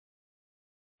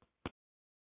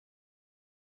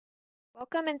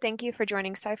Welcome and thank you for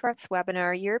joining Seyfarth's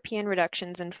webinar, European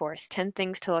Reductions in Force, 10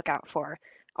 Things to Look Out For.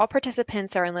 All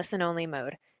participants are in listen-only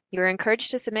mode. You are encouraged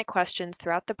to submit questions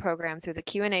throughout the program through the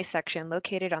Q&A section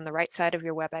located on the right side of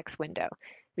your WebEx window.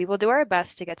 We will do our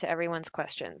best to get to everyone's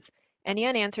questions. Any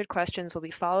unanswered questions will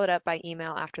be followed up by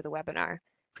email after the webinar.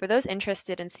 For those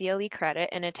interested in CLE Credit,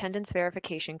 an attendance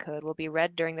verification code will be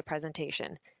read during the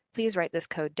presentation. Please write this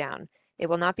code down. It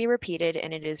will not be repeated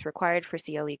and it is required for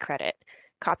CLE Credit.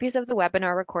 Copies of the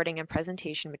webinar recording and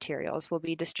presentation materials will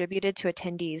be distributed to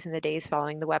attendees in the days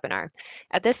following the webinar.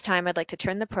 At this time, I'd like to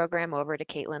turn the program over to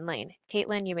Caitlin Lane.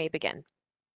 Caitlin, you may begin.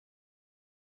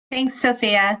 Thanks,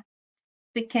 Sophia.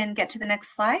 We can get to the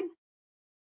next slide.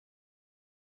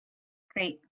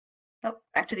 Great. Oh,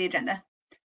 back to the agenda.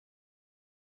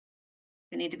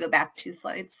 We need to go back 2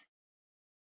 slides.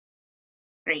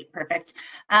 Great, perfect.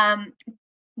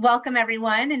 Welcome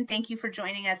everyone, and thank you for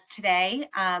joining us today.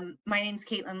 My name is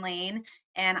Caitlin Lane,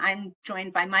 and I'm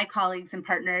joined by my colleagues and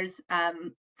partners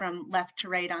from left to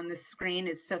right on the screen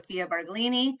is Sophia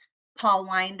Bargolini, Paul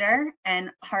Winder,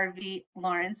 and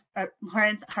Lawrence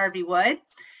Harvey Wood.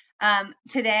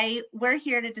 Today, we're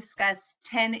here to discuss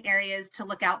 10 areas to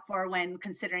look out for when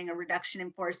considering a reduction in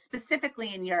force,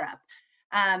 specifically in Europe.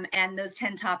 And those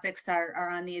 10 topics are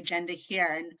on the agenda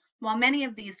here. And while many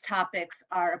of these topics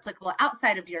are applicable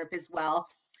outside of Europe as well,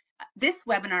 this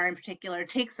webinar in particular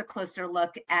takes a closer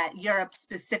look at Europe's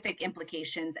specific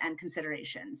implications and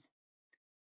considerations.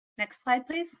 Next slide,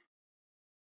 please.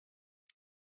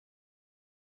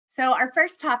 So our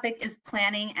first topic is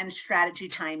planning and strategy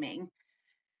timing.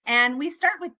 And we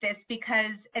start with this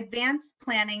because advanced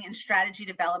planning and strategy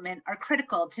development are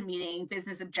critical to meeting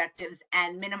business objectives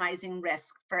and minimizing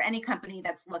risk for any company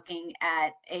that's looking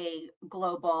at a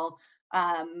global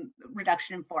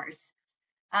reduction in force.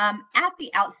 At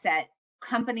the outset,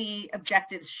 company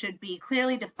objectives should be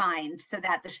clearly defined so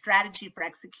that the strategy for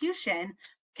execution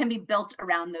can be built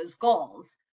around those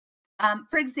goals.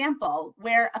 For example,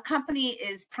 where a company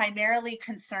is primarily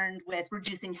concerned with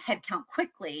reducing headcount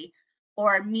quickly,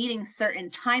 or meeting certain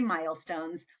time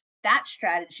milestones, that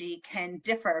strategy can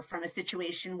differ from a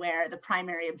situation where the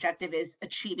primary objective is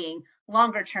achieving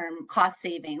longer term cost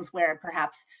savings, where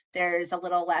perhaps there's a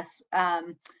little less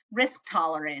risk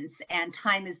tolerance and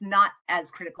time is not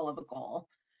as critical of a goal.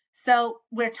 So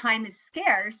where time is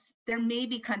scarce, there may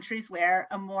be countries where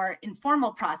a more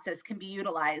informal process can be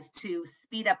utilized to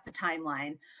speed up the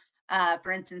timeline.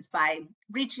 For instance, by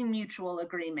reaching mutual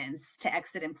agreements to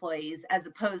exit employees as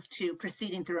opposed to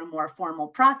proceeding through a more formal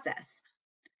process.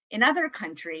 In other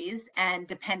countries, and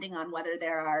depending on whether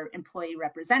there are employee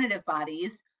representative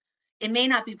bodies, it may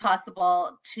not be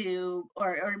possible to,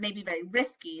 or it may be very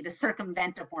risky to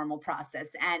circumvent a formal process.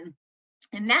 And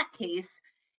in that case,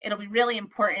 it'll be really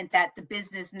important that the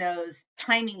business knows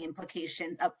timing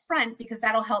implications up front, because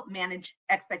that'll help manage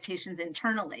expectations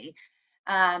internally.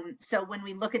 So when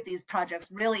we look at these projects,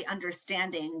 really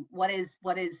understanding what is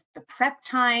the prep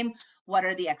time, what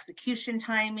are the execution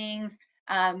timings,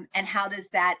 and how does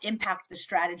that impact the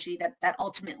strategy that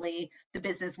ultimately the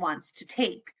business wants to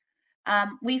take.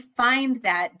 We find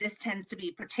that this tends to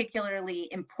be particularly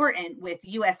important with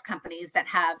US companies that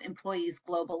have employees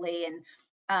globally,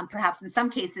 and perhaps in some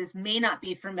cases may not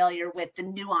be familiar with the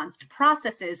nuanced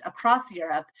processes across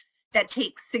Europe that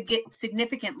take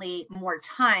significantly more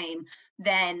time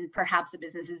than perhaps a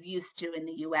business is used to in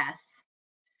the US.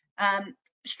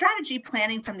 Strategy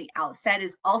planning from the outset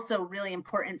is also really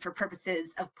important for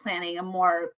purposes of planning on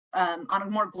a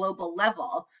more global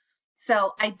level.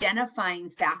 So identifying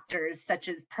factors such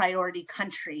as priority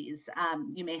countries,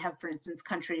 you may have, for instance,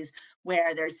 countries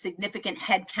where there's significant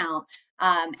headcount,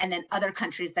 and then other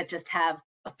countries that just have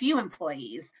a few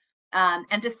employees.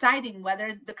 And deciding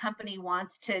whether the company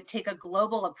wants to take a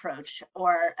global approach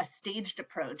or a staged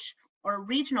approach or a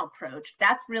regional approach,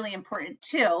 that's really important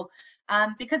too,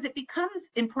 because it becomes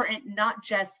important not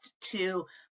just to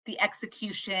the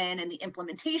execution and the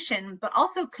implementation, but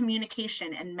also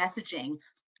communication and messaging,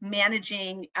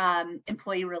 managing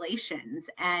employee relations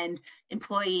and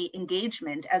employee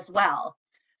engagement as well.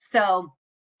 So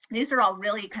these are all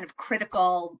really kind of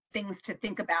critical things to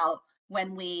think about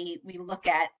when we look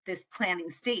at this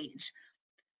planning stage.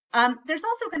 There's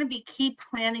also going to be key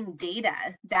planning data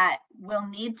that will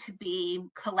need to be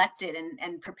collected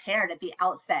and prepared at the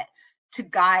outset to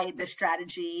guide the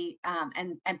strategy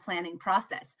and planning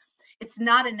process. It's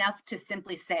not enough to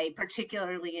simply say,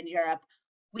 particularly in Europe,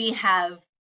 we have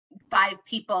 5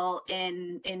 people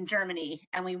in Germany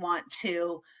and we want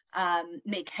to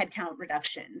make headcount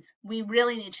reductions. We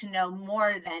really need to know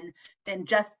more than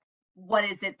just what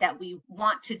is it that we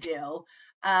want to do.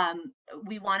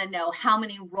 We want to know how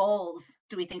many roles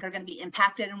do we think are going to be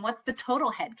impacted and what's the total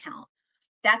head count.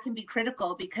 That can be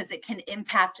critical because it can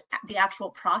impact the actual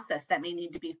process that may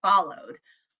need to be followed.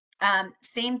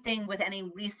 Same thing with any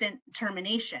recent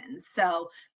terminations. So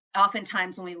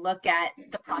oftentimes when we look at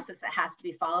the process that has to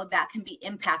be followed, that can be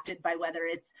impacted by whether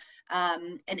it's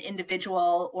an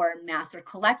individual or mass or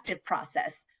collective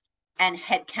process. And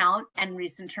headcount and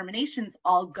recent terminations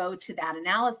all go to that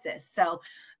analysis. So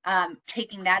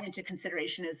taking that into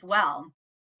consideration as well.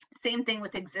 Same thing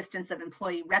with existence of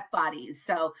employee rep bodies.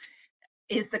 So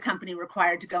is the company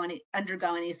required to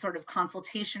undergo any sort of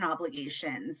consultation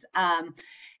obligations?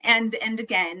 And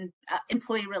again,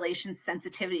 employee relations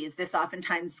sensitivities. This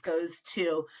oftentimes goes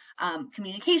to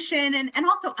communication and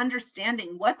also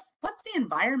understanding what's the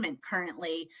environment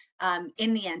currently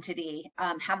in the entity.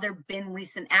 Have there been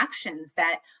recent actions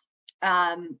that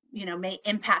may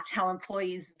impact how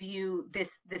employees view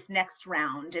this next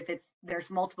round if there's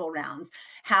multiple rounds?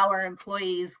 How are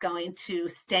employees going to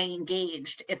stay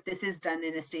engaged if this is done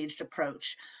in a staged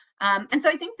approach? And so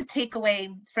I think the takeaway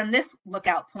from this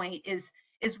lookout point is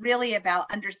really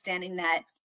about understanding that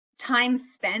time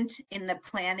spent in the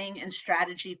planning and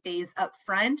strategy phase up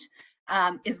front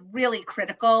is really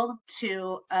critical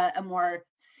to a more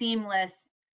seamless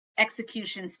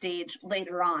execution stage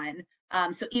later on.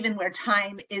 So even where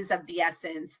time is of the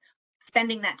essence,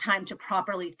 spending that time to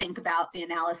properly think about the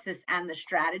analysis and the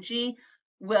strategy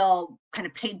will kind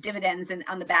of pay dividends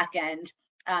on the back end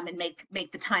and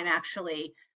make the time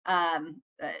actually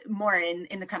more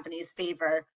in the company's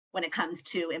favor when it comes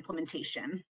to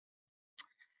implementation.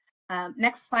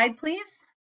 Next slide, please.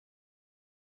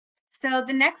 So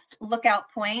the next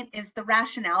lookout point is the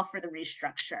rationale for the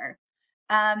restructure.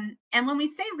 And when we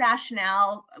say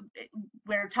rationale,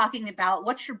 we're talking about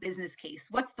what's your business case?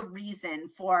 What's the reason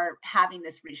for having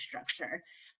this restructure?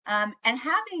 And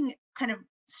having kind of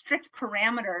strict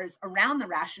parameters around the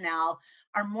rationale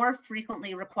are more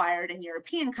frequently required in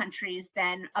European countries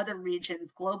than other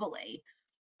regions globally.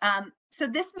 So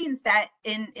this means that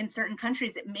in certain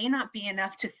countries, it may not be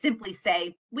enough to simply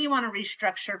say, we want to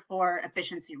restructure for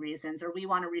efficiency reasons, or we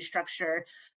want to restructure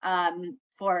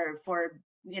for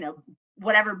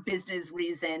whatever business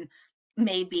reason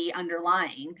may be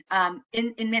underlying.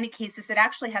 In many cases, it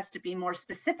actually has to be more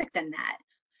specific than that.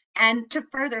 And to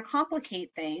further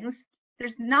complicate things,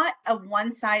 there's not a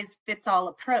one-size-fits-all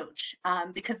approach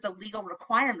because the legal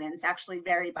requirements actually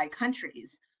vary by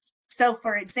countries. So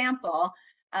for example,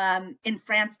 in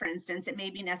France, for instance, it may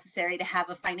be necessary to have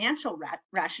a financial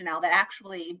rationale that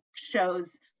actually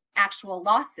shows actual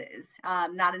losses,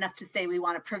 not enough to say we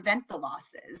want to prevent the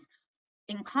losses.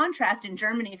 In contrast, in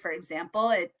Germany, for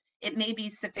example, it may be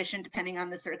sufficient, depending on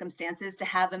the circumstances, to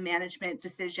have a management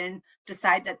decision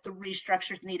decide that the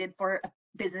restructure is needed for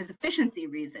business efficiency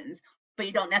reasons, but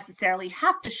you don't necessarily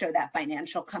have to show that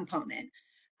financial component.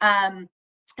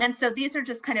 And so these are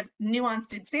just kind of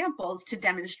nuanced examples to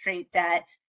demonstrate that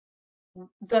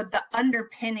the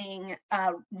underpinning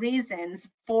reasons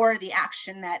for the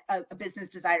action that a business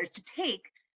desires to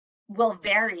take will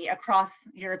vary across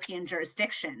European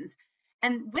jurisdictions.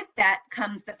 And with that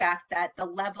comes the fact that the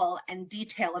level and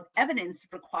detail of evidence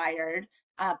required,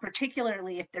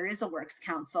 particularly if there is a works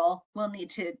council, will need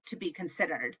to be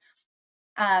considered.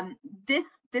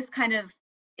 This kind of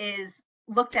is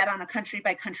looked at on a country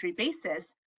by country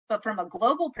basis, but from a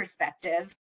global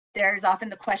perspective, there's often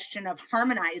the question of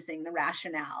harmonizing the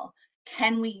rationale.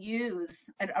 Can we use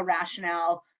a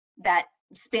rationale that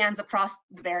spans across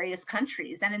the various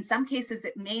countries? And in some cases,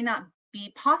 it may not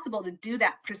be possible to do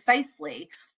that precisely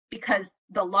because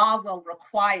the law will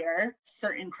require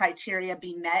certain criteria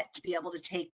be met to be able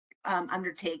to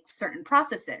undertake certain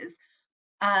processes.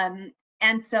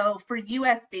 And so for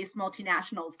US-based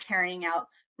multinationals carrying out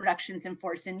reductions in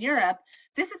force in Europe,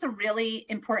 this is a really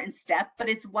important step, but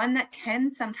it's one that can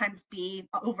sometimes be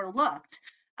overlooked.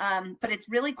 But it's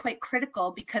really quite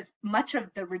critical because much of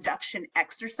the reduction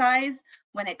exercise,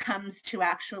 when it comes to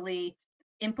actually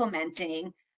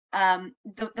implementing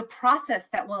the process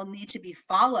that will need to be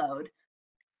followed,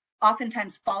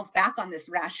 oftentimes falls back on this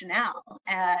rationale.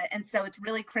 And so it's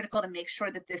really critical to make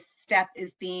sure that this step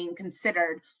is being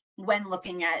considered when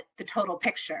looking at the total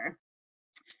picture.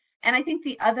 And I think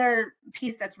the other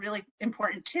piece that's really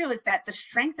important too is that the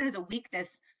strength or the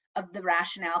weakness of the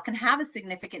rationale can have a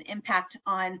significant impact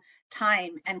on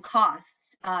time and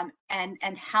costs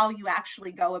and how you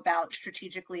actually go about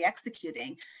strategically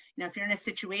executing. If you're in a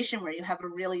situation where you have a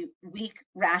really weak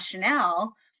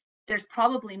rationale, there's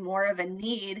probably more of a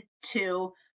need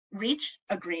to reach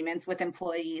agreements with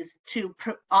employees to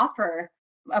offer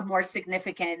a more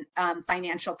significant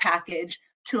financial package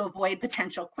to avoid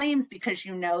potential claims, because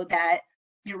you know that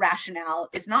your rationale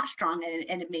is not strong,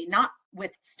 and it may not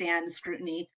withstand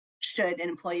scrutiny should an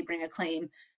employee bring a claim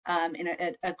in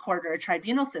a court or a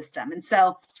tribunal system. And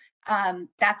so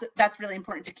that's really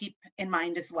important to keep in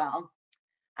mind as well.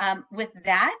 With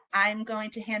that, I'm going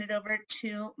to hand it over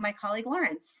to my colleague,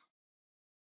 Lawrence.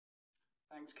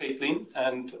 Thanks, Caitlin.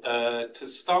 And to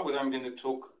start with, I'm going to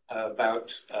talk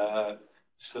about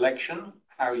selection,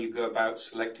 how you go about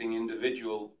selecting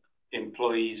individual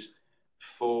employees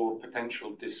for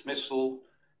potential dismissal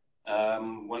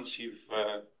once you've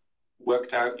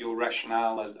worked out your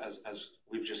rationale as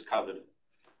we've just covered.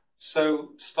 So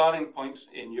starting point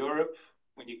in Europe,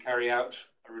 when you carry out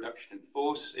a reduction in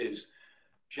force, is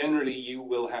generally you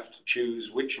will have to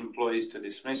choose which employees to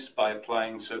dismiss by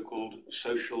applying so-called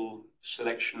social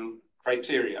selection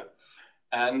criteria.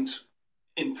 And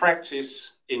in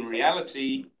practice, in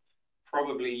reality,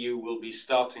 probably you will be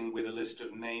starting with a list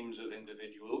of names of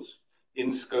individuals,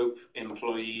 in-scope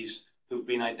employees who've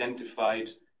been identified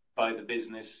by the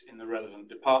business in the relevant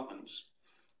departments.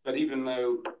 But even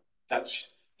though that's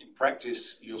in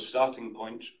practice your starting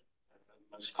point,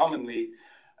 most commonly,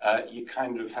 you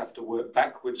kind of have to work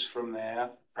backwards from there.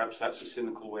 Perhaps that's a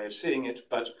cynical way of seeing it,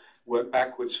 but work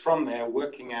backwards from there,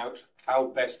 working out how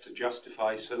best to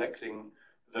justify selecting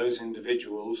those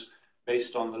individuals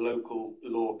based on the local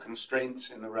law constraints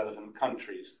in the relevant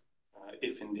countries,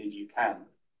 if indeed you can.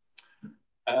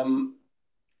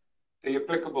 The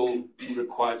applicable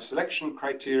required selection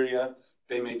criteria,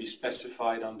 they may be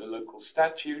specified under local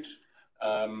statute.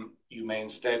 You may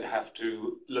instead have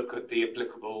to look at the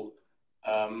applicable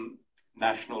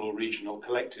national or regional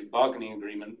collective bargaining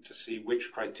agreement to see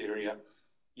which criteria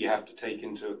you have to take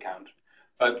into account.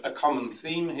 But a common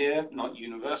theme here, not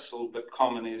universal, but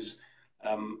common, is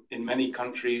in many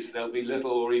countries there'll be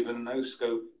little or even no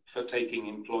scope for taking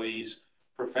employees'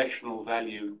 professional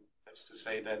value, that's to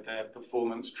say that their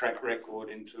performance track record,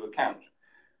 into account.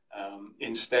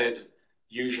 Instead,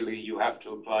 usually you have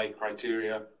to apply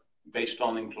criteria based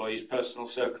on employees' personal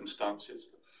circumstances.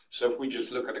 So if we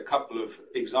just look at a couple of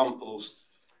examples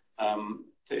to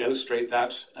illustrate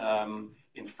that,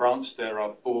 in France, there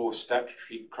are 4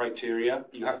 statutory criteria.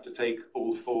 You have to take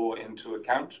all 4 into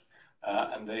account,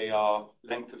 and they are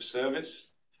length of service,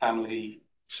 family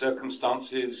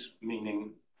circumstances,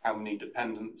 meaning how many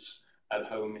dependents at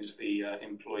home is the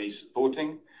employee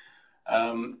supporting,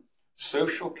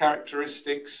 social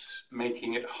characteristics,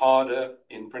 making it harder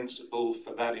in principle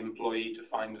for that employee to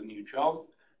find a new job.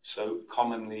 So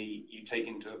commonly you take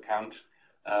into account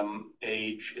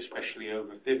age, especially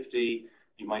over 50.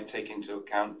 You might take into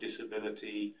account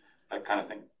disability, that kind of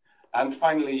thing. And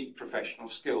finally, professional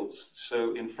skills.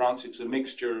 So in France, it's a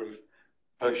mixture of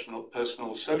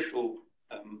personal social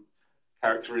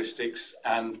characteristics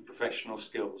and professional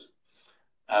skills.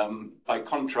 By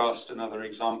contrast, another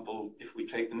example, if we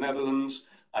take the Netherlands,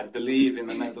 I believe in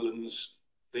the Netherlands,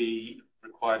 the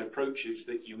required approach is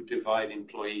that you divide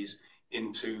employees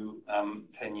into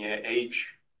 10-year age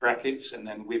brackets, and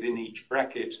then within each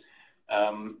bracket,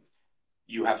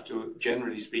 you have to,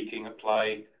 generally speaking,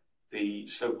 apply the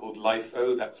so-called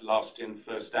LIFO, that's last in,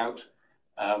 first out,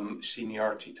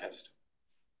 seniority test.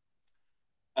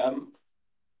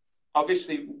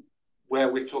 Obviously, where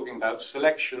we're talking about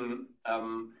selection,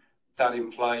 that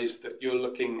implies that you're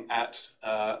looking at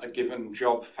a given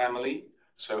job family,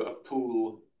 so a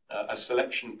pool, a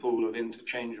selection pool of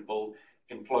interchangeable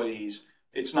employees.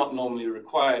 It's not normally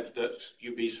required that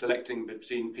you be selecting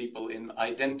between people in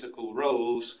identical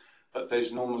roles, but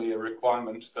there's normally a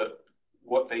requirement that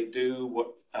what they do,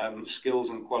 what skills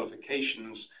and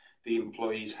qualifications the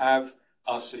employees have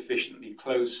are sufficiently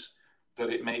close that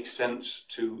it makes sense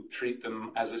to treat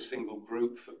them as a single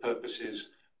group for purposes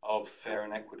of fair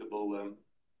and equitable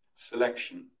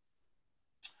selection.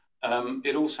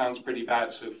 It all sounds pretty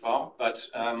bad so far, but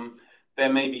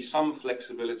there may be some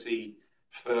flexibility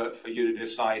for you to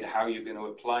decide how you're going to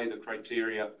apply the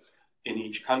criteria in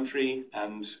each country.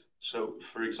 And so,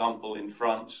 for example, in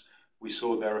France, we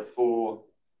saw there are 4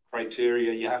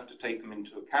 criteria. You have to take them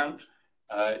into account.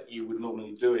 You would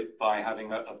normally do it by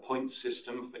having a point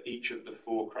system for each of the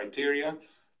 4 criteria,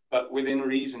 but within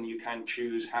reason, you can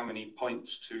choose how many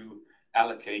points to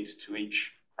allocate to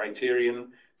each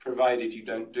criterion, provided you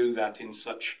don't do that in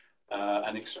such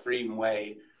an extreme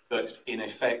way that, in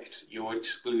effect, you're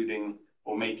excluding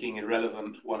or making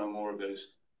irrelevant one or more of those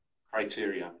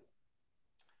criteria.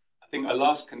 I think a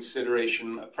last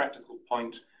consideration, a practical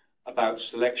point about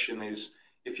selection is,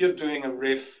 if you're doing a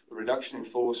RIF, a reduction in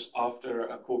force, after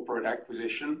a corporate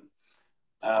acquisition,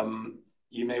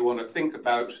 you may want to think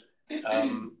about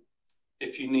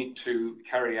if you need to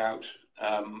carry out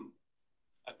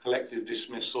a collective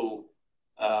dismissal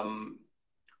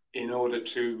in order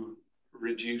to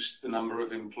reduce the number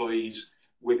of employees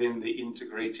within the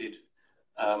integrated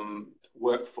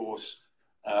workforce,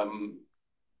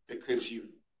 because you've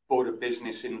bought a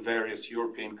business in various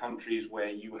European countries where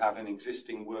you have an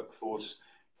existing workforce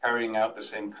carrying out the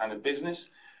same kind of business,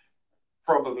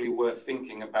 probably worth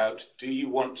thinking about, do you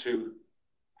want to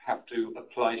have to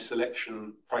apply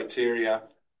selection criteria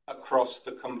across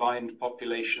the combined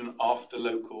population after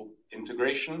local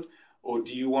integration, or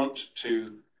do you want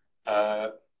to,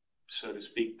 so to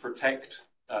speak, protect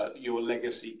your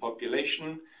legacy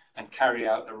population and carry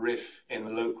out a RIF in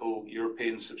the local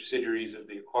European subsidiaries of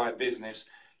the acquired business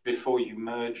before you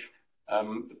merge?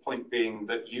 The point being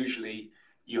that usually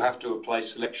you have to apply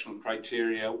selection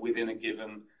criteria within a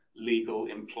given legal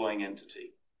employing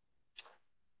entity.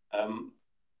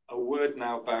 A word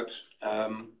now about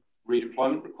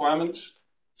redeployment requirements.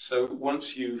 So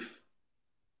once you've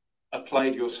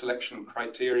applied your selection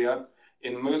criteria,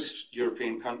 in most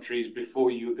European countries, before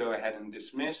you go ahead and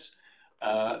dismiss,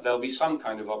 there'll be some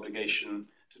kind of obligation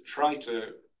to try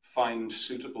to find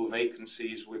suitable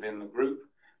vacancies within the group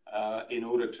in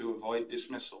order to avoid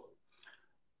dismissal.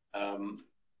 And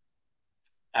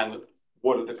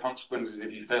what are the consequences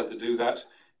if you fail to do that?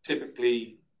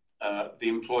 Typically, the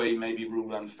employee may be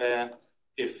ruled unfair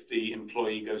if the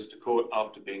employee goes to court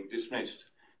after being dismissed.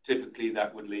 Typically,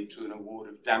 that would lead to an award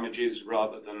of damages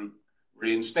rather than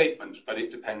reinstatement, but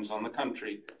it depends on the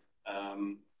country.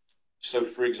 So,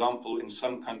 for example, in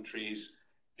some countries,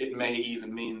 it may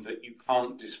even mean that you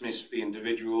can't dismiss the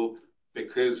individual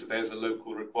because there's a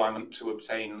local requirement to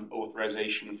obtain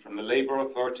authorization from the labor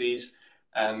authorities.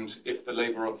 And if the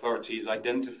labor authorities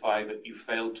identify that you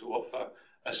failed to offer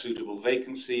a suitable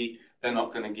vacancy, they're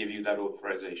not going to give you that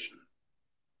authorization.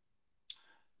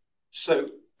 So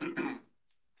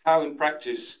how in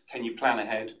practice can you plan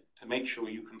ahead to make sure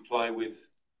you comply with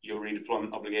your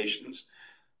redeployment obligations?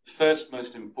 First,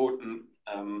 most important,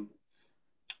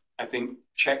 I think,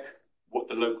 check what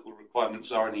the local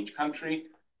requirements are in each country,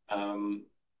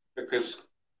 because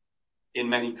in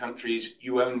many countries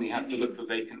you only have to look for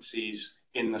vacancies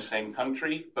in the same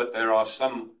country, but there are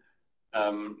some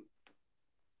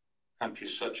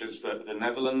countries such as the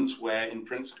Netherlands where in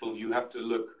principle you have to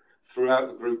look throughout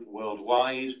the group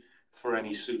worldwide for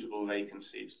any suitable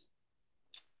vacancies.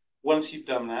 Once you've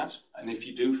done that, and if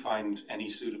you do find any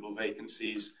suitable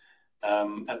vacancies,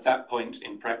 at that point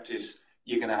in practice,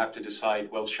 you're going to have to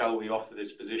decide, well, shall we offer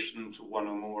this position to one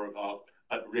or more of our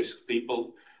at-risk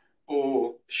people,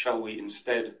 or shall we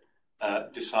instead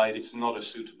decide it's not a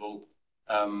suitable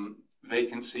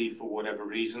vacancy for whatever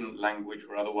reason, language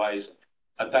or otherwise?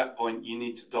 At that point, you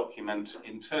need to document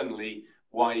internally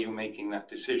why you're making that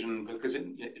decision, because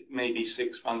it may be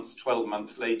 6 months, 12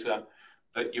 months later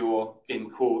that you're in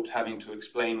court having to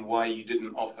explain why you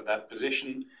didn't offer that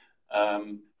position.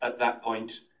 At that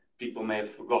point, people may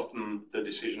have forgotten the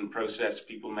decision process,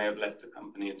 people may have left the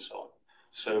company and so on.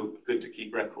 So good to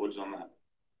keep records on that.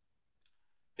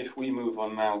 If we move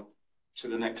on now to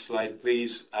the next slide,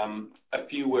 please. A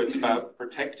few words about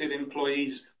protected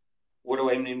employees. What do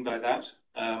I mean by that?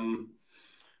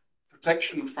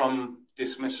 Protection from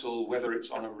dismissal, whether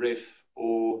it's on a RIF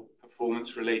or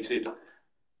performance-related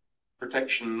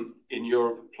protection in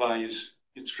Europe applies.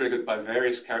 It's triggered by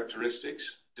various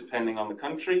characteristics depending on the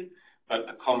country, but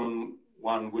a common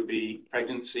one would be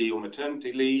pregnancy or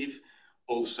maternity leave,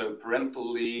 also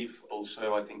parental leave,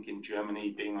 also I think in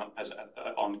Germany being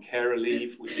on carer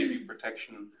leave would give you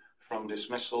protection from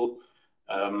dismissal,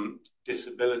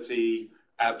 disability,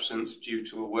 absence due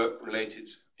to a work-related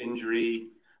injury.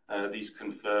 These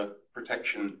confer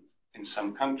protection in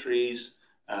some countries,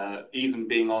 even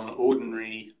being on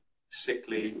ordinary sick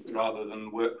leave rather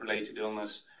than work-related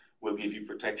illness will give you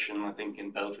protection, I think,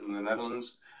 in Belgium and the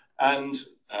Netherlands. And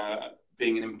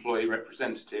being an employee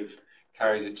representative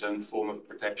carries its own form of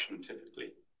protection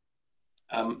typically.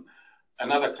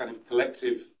 Another kind of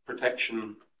collective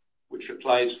protection which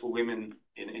applies for women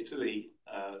in Italy,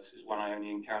 this is one I only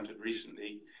encountered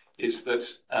recently, is that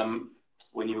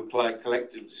when you apply a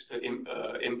collective,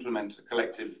 implement a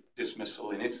collective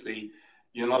dismissal in Italy,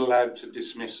 you're not allowed to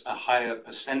dismiss a higher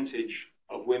percentage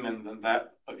of women than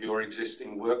that of your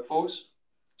existing workforce.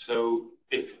 So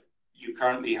if you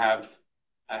currently have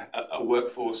a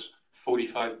workforce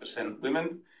 45%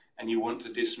 women and you want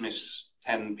to dismiss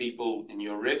 10 people in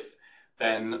your RIF,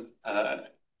 then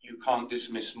you can't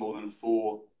dismiss more than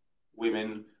 4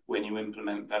 women when you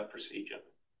implement that procedure.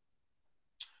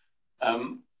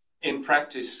 In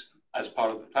practice, as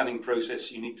part of the planning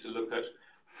process, you need to look at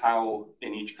how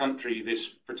in each country this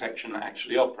protection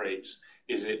actually operates.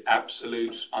 Is it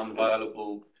absolute,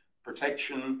 unviolable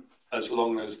protection as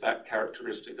long as that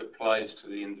characteristic applies to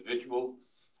the individual?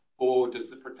 Or does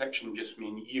the protection just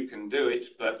mean you can do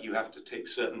it, but you have to tick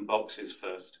certain boxes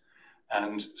first?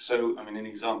 And so, I mean, an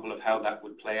example of how that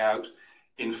would play out,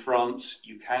 in France,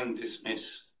 you can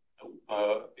dismiss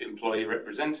employee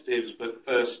representatives, but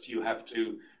first you have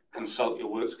to consult your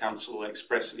works council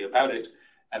expressly about it,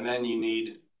 and then you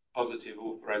need positive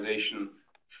authorization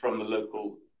from the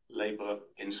local labour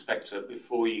inspector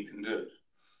before you can do it.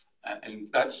 And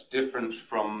that's different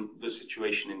from the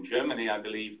situation in Germany, I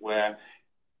believe, where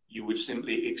you would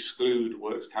simply exclude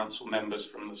works council members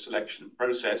from the selection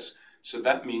process. So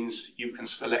that means you can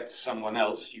select someone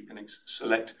else. You can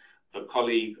select the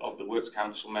colleague of the works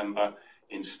council member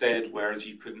instead, whereas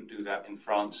you couldn't do that in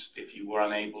France if you were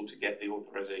unable to get the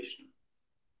authorization.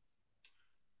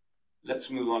 Let's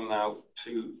move on now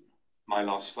to my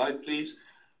last slide, please.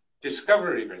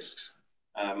 Discovery risks.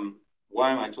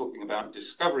 Why am I talking about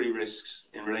discovery risks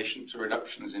in relation to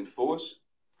reductions in force?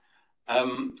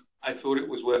 I thought it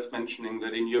was worth mentioning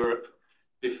that in Europe,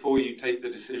 before you take the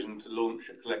decision to launch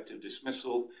a collective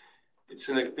dismissal, it's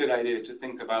a good idea to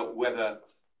think about whether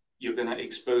you're going to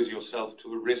expose yourself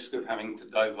to a risk of having to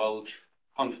divulge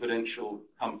confidential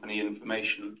company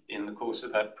information in the course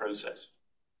of that process.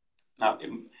 Now,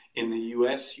 in the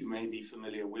US, you may be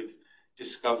familiar with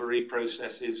discovery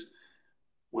processes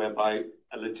whereby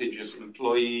a litigious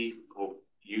employee or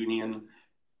union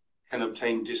can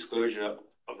obtain disclosure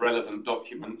of relevant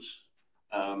documents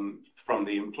from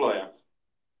the employer.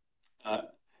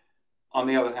 On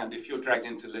the other hand, if you're dragged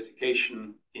into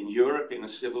litigation in Europe in a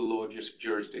civil law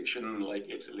jurisdiction like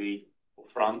Italy or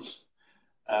France,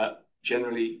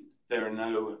 generally there are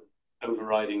no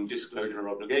overriding disclosure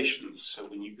obligations. So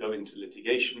when you go into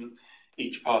litigation,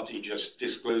 each party just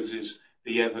discloses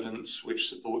the evidence which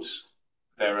supports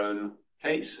their own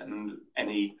case, and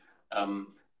any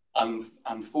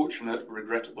unfortunate,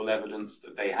 regrettable evidence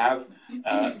that they have,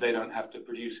 they don't have to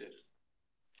produce it.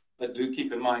 But do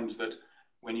keep in mind that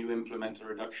when you implement a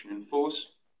reduction in force,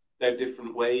 there are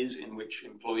different ways in which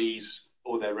employees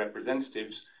or their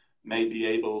representatives may be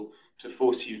able to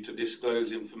force you to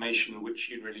disclose information which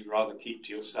you'd really rather keep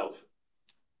to yourself.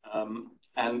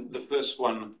 And the first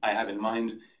one I have in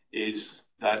mind is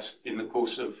that in the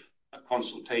course of a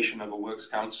consultation of a works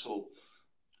council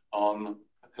on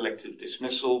a collective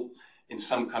dismissal, in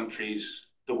some countries,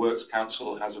 the works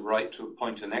council has a right to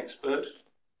appoint an expert,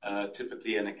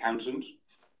 typically an accountant,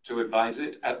 to advise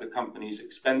it at the company's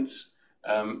expense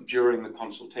during the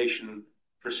consultation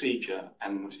procedure,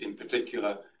 and in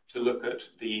particular to look at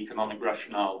the economic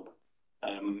rationale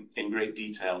in great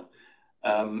detail.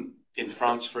 In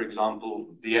France, for example,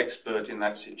 the expert in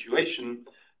that situation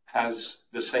has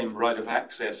the same right of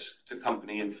access to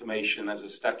company information as a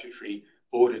statutory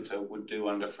auditor would do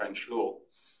under French law.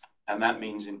 And that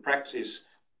means in practice,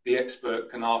 the expert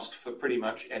can ask for pretty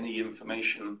much any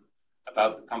information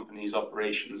about the company's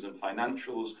operations and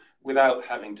financials without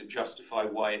having to justify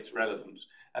why it's relevant.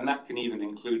 And that can even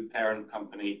include parent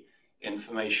company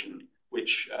information,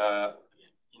 which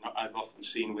I've often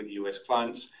seen with US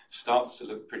clients starts to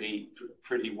look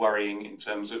pretty worrying in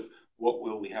terms of what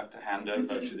will we have to hand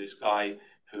over to this guy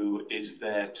who is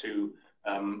there to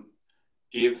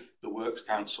give the Works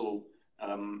Council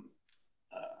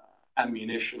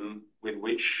ammunition with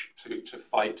which to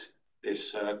fight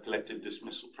this collective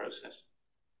dismissal process.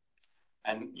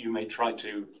 And you may try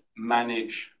to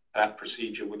manage that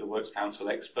procedure with the Works Council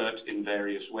expert in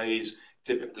various ways.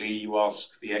 Typically, you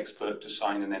ask the expert to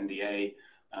sign an NDA,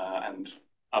 and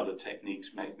other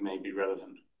techniques may be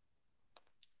relevant.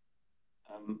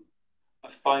 A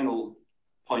final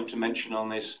point to mention on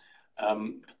this,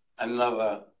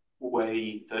 another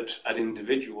way that at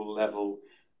individual level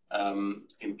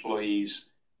employees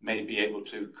may be able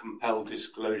to compel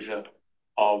disclosure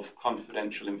of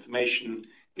confidential information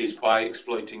is by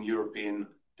exploiting European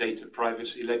data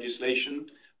privacy legislation,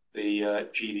 the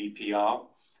GDPR.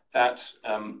 That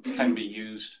can be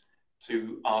used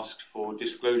to ask for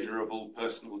disclosure of all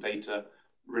personal data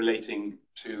relating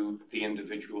to the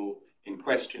individual in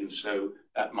question. So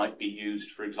that might be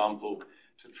used, for example,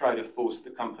 to try to force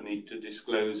the company to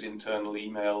disclose internal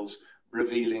emails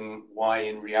revealing why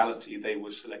in reality they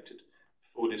were selected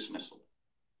for dismissal.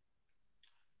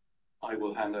 I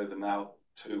will hand over now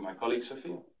to my colleague,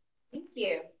 Sophia. Thank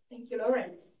you,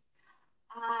 Lawrence.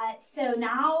 So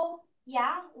now,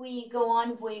 we go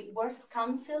on with works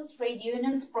councils, trade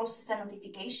unions, process and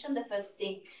notification. The first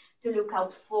thing to look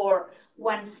out for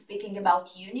when speaking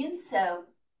about unions. So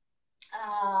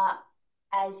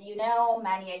As you know,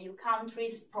 many EU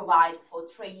countries provide for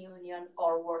trade union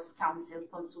or works council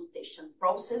consultation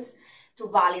process to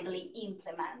validly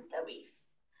implement the RIF.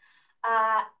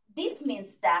 This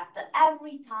means that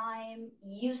every time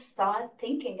you start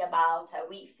thinking about a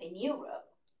RIF in Europe,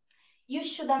 you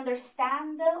should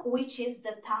understand which is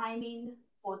the timing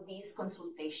for this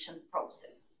consultation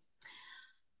process.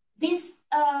 These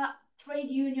trade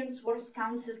unions works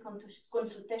council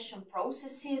consultation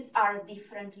processes are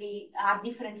differently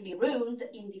ruled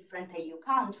in different EU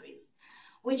countries,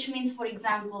 which means, for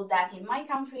example, that in my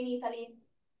country, in Italy,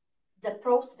 the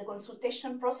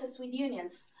consultation process with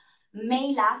unions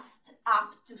may last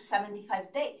up to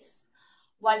 75 days,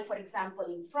 while, for example,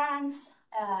 in France,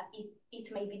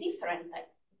 it may be different. It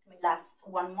may last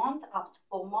 1 month up to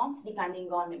 4 months,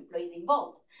 depending on employees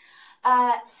involved.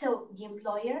 So the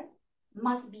employer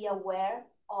must be aware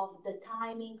of the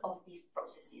timing of these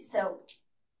processes. So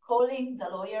calling the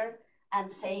lawyer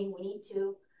and saying we need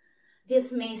to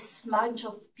dismiss a bunch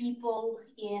of people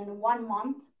in 1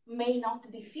 month may not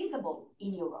be feasible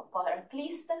in Europe, or at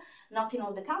least not in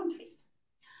all the countries.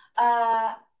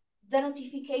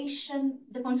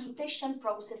 The consultation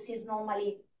process is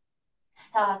normally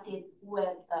started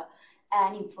with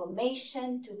an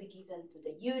information to be given to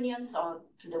the unions or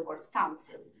to the works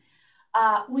council,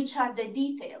 which are the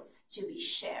details to be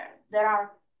shared. There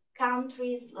are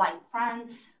countries like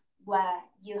France where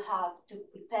you have to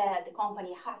prepare, the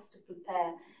company has to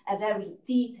prepare a very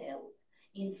detailed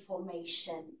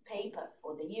information paper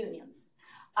for the unions.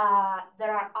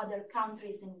 There are other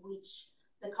countries in which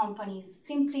the company is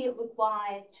simply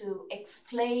required to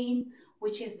explain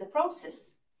which is the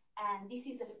process. And this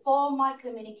is a formal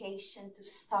communication to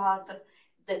start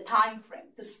the time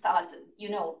frame, to start,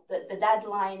 the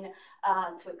deadline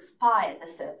to expire at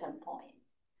a certain point.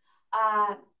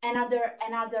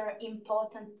 Another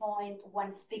important point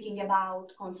when speaking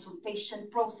about consultation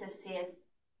processes,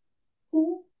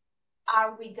 who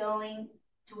are we going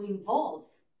to involve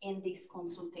in this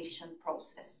consultation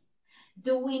process?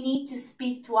 Do we need to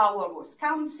speak to our works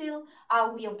council?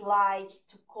 Are we obliged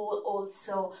to call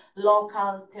also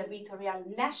local, territorial,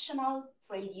 national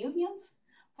trade unions?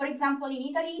 For example, in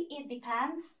Italy, it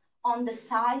depends on the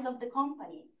size of the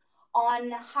company,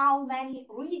 on how many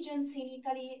regions in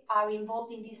Italy are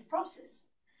involved in this process.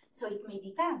 So it may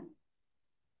depend.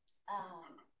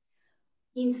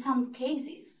 In some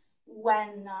cases,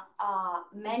 when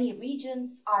many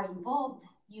regions are involved,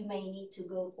 you may need to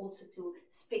go also to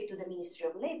speak to the Ministry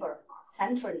of Labor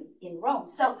centrally in Rome.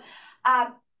 So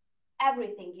every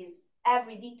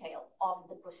detail of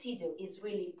the procedure is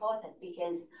really important,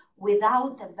 because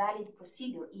without a valid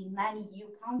procedure in many EU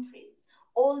countries,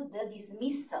 all the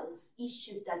dismissals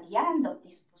issued at the end of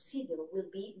this procedure will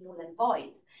be null and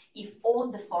void if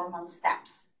all the formal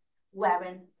steps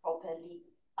weren't properly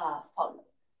followed.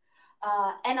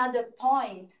 Another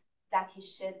point that you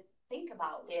should think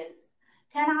about is,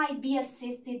 can I be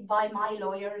assisted by my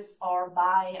lawyers or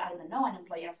by, I don't know, an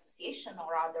employer association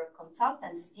or other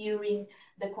consultants during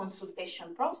the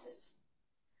consultation process?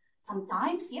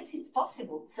 Sometimes, yes, it's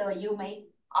possible. So you may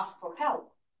ask for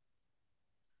help.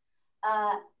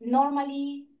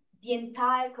 Normally, the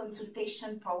entire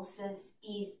consultation process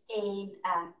is aimed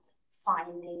at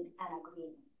finding an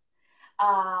agreement.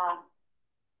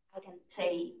 I can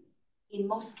say in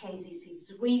most cases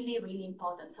it's really, really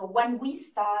important. So when we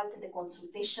start the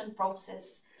consultation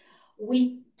process,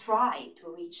 we try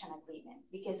to reach an agreement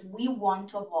because we want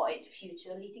to avoid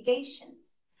future litigations.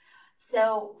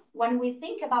 So when we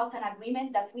think about an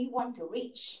agreement that we want to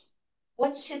reach,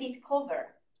 what should it cover?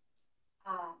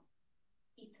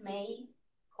 It may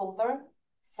cover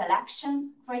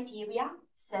selection criteria.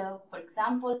 So, for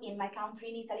example, in my country,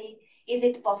 in Italy, is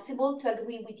it possible to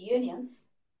agree with unions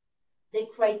the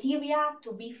criteria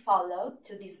to be followed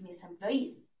to dismiss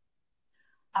employees?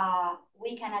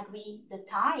 We can agree the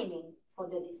timing for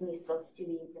the dismissals to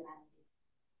be implemented.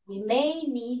 We may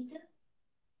need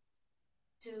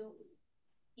to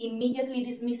immediately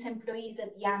dismiss employees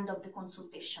at the end of the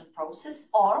consultation process,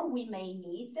 or we may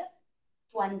need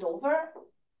to hand over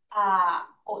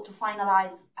or to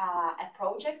finalize a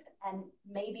project and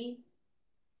maybe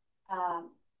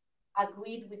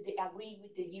agree with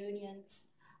the unions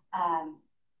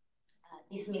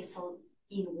dismissal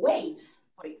in waves,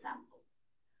 for example.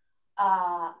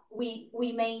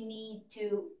 We may need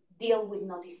to deal with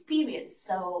notice periods,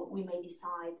 so we may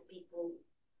decide people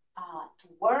to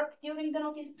work during the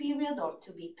notice period or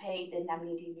to be paid the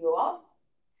indemnity lieu of.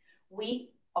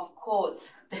 Of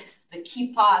course, the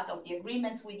key part of the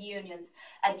agreements with unions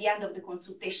at the end of the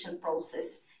consultation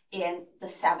process is the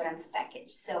severance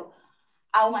package. So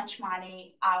how much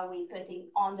money are we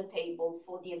putting on the table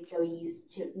for the employees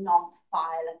to not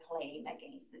file a claim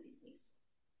against the dismissal.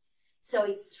 So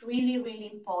it's really, really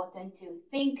important to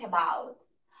think about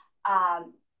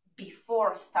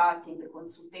before starting the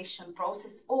consultation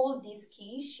process all these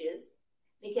key issues,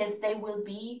 because they will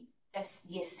be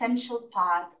the essential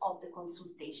part of the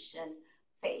consultation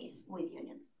phase with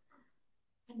unions.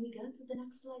 Can we go to the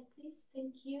next slide, please?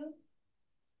 Thank you.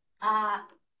 I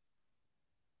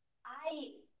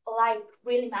like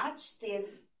really much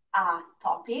this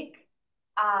topic.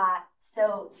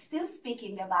 So still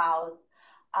speaking about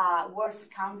works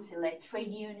council and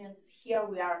trade unions, here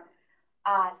we are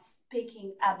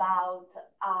speaking about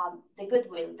the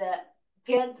goodwill, the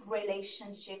good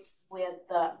relationships with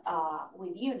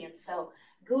unions, so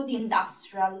good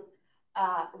industrial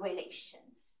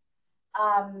relations.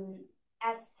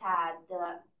 As said,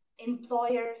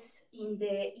 employers in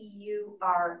the EU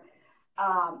are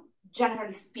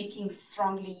generally speaking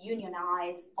strongly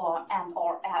unionized or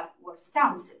have works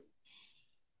council.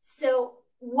 So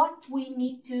what we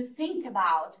need to think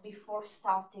about before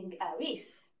starting a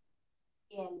RIF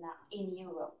in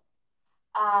Europe.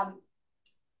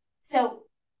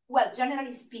 Well,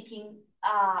 generally speaking,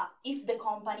 if the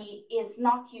company is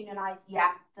not unionized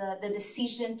yet, the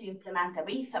decision to implement a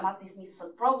RIF, a mass dismissal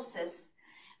process,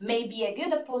 may be a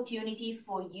good opportunity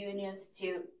for unions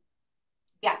to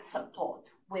get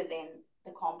support within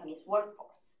the company's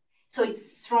workforce. So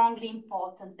it's strongly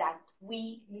important that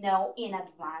we know in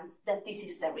advance that this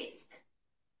is a risk.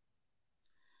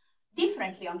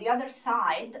 Differently, on the other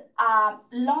side,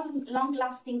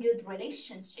 long-lasting good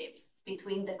relationships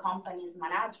between the company's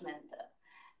management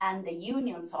and the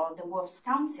unions or the works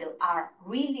council are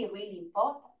really, really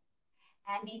important.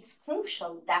 And it's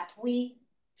crucial that we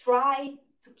try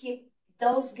to keep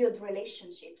those good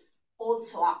relationships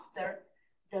also after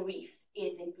the RIF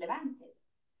is implemented.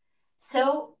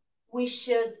 So we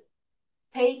should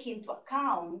take into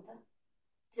account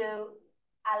to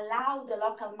allow the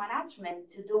local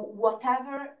management to do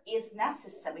whatever is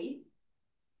necessary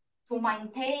to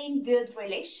maintain good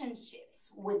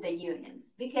relationships with the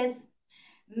unions, because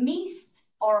missed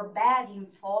or bad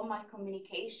informal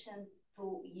communication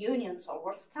to unions or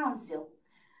works council,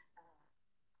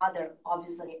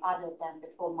 obviously other than the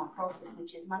formal process,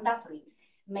 which is mandatory,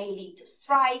 may lead to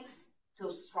strikes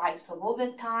of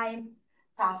overtime,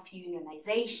 tough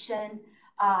unionization.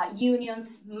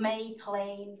 Unions may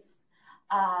file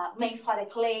a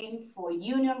claim for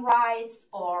union rights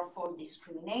or for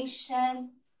discrimination.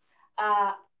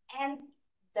 And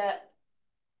the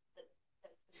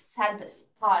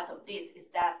saddest part of this is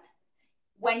that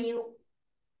when you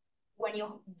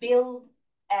build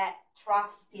a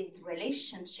trusted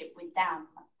relationship with them,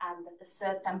 and at a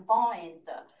certain point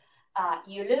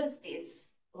you lose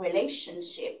this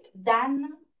relationship,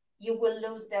 then you will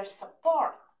lose their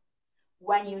support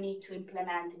when you need to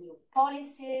implement new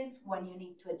policies, when you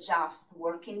need to adjust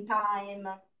working time,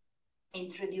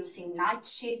 introducing night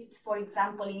shifts, for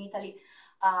example, in Italy.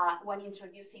 When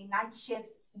introducing night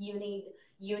shifts, you need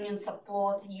union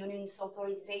support, union's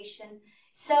authorization.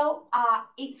 So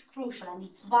it's crucial and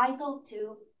it's vital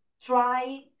to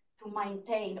try to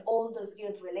maintain all those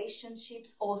good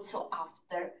relationships also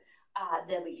after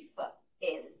the RIF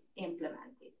is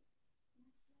implemented.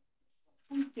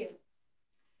 Thank you.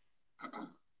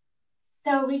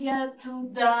 So we go to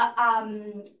the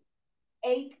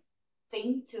eighth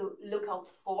thing to look out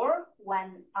for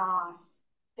when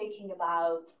speaking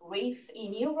about RIF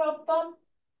in Europe.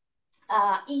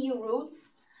 EU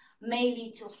rules may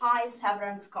lead to high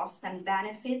severance costs and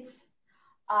benefits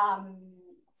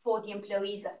for the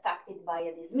employees affected by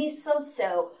a dismissal.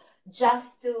 So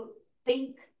just to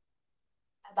think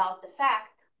about the fact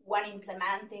when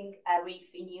implementing a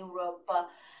RIF in Europe,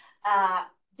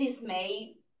 this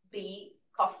may be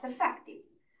cost effective.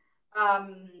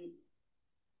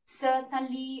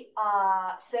 Certainly,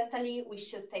 we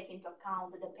should take into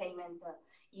account the payment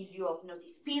in lieu of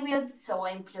notice period. So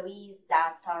employees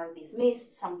that are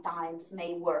dismissed sometimes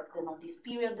may work the notice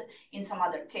period. In some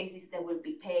other cases, they will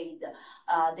be paid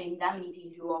the indemnity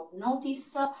in lieu of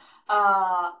notice.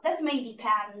 That may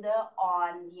depend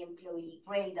on the employee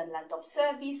grade and length of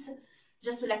service.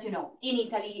 Just to let you know, in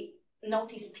Italy,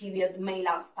 notice period may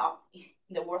last up, in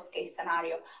the worst case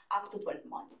scenario, up to 12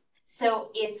 months.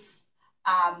 So it's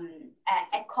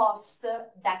a cost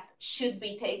that should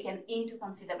be taken into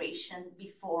consideration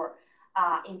before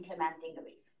implementing the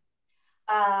RIF.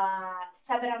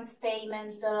 Severance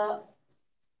payment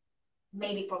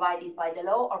may be provided by the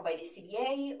law or by the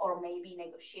CBA, or may be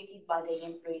negotiated by the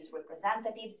employees'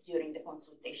 representatives during the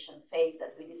consultation phase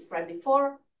that we described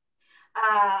before.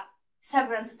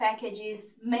 Severance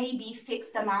packages may be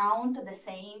fixed amount, the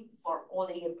same for all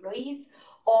the employees,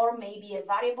 or maybe a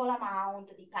variable amount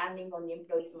depending on the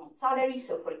employee's month salary.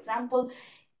 So for example,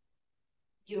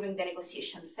 during the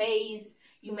negotiation phase,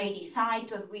 you may decide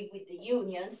to agree with the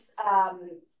unions,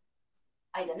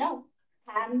 I don't know,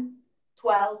 10,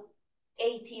 12,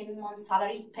 18 month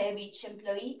salary per each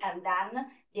employee, and then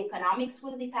the economics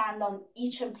will depend on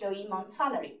each employee month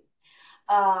salary.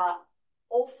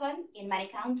 Often, in many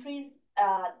countries,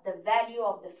 the value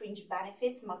of the fringe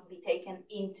benefits must be taken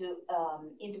into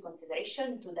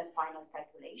consideration to the final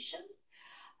calculations.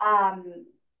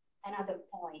 Another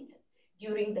point,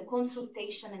 during the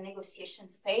consultation and negotiation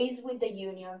phase with the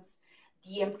unions,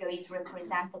 the employees'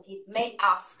 representative may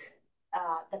ask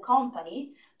the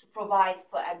company to provide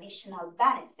for additional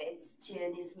benefits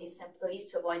to dismiss employees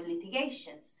to avoid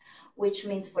litigations, which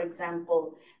means, for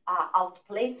example,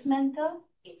 outplacement.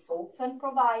 It's often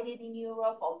provided in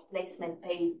Europe, outplacement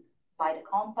paid by the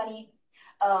company,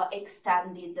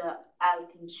 extended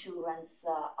health insurance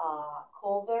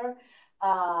cover,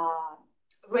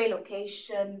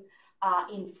 relocation.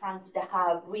 In France, they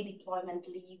have redeployment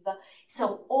leave.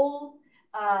 So all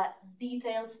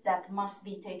details that must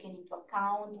be taken into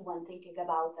account when thinking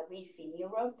about a RIF in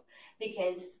Europe,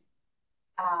 because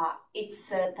it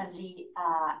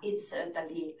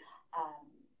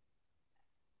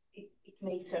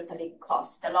may certainly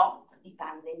cost a lot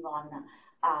depending on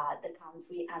the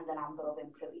country and the number of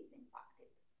employees impacted.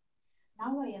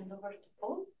 Now I hand over to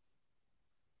Paul.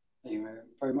 Thank you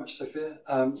very much, Sophia.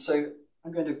 So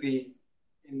I'm going to be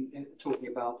talking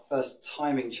about first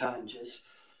timing challenges.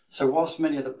 So whilst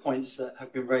many of the points that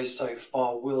have been raised so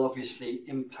far will obviously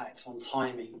impact on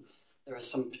timing, there are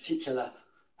some particular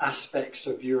aspects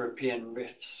of European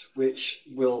RIFs which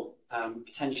will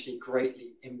potentially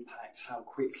greatly impact how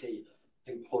quickly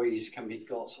employees can be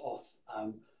got off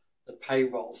the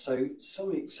payroll. So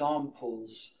some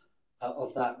examples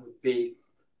of that would be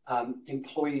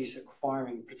employees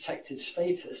acquiring protected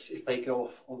status if they go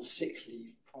off on sick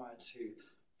leave prior to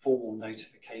formal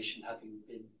notification having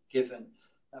been given.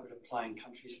 That would apply in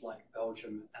countries like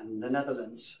Belgium and the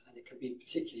Netherlands, and it could be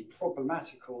particularly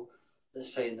problematical,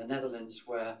 let's say in the Netherlands,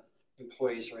 where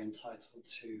employees are entitled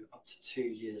to up to 2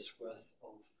 years worth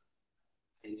of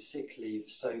paid sick leave.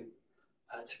 So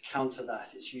to counter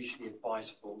that, it's usually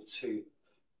advisable to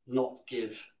not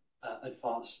give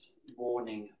advanced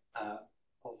warning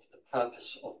of the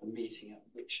purpose of the meeting at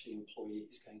which the employee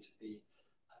is going to be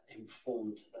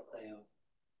informed that they are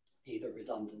either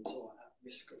redundant or at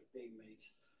risk of being made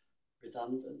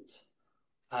redundant.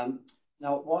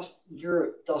 Now, whilst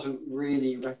Europe doesn't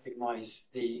really recognise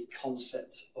the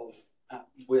concept of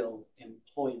at-will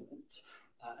employment,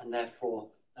 and therefore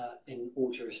in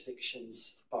all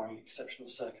jurisdictions, barring exceptional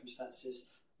circumstances,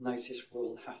 notice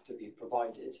will have to be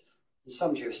provided. In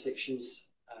some jurisdictions,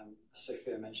 as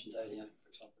Sophia mentioned earlier, for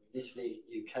example, in Italy,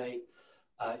 UK,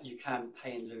 you can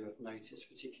pay in lieu of notice,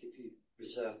 particularly if you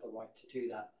reserve the right to do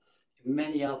that. In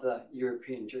many other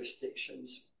European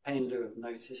jurisdictions, pay in lieu of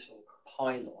notice or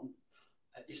pylon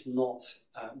is not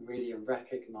really a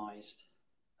recognised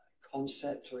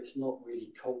concept, or it's not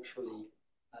really culturally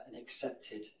an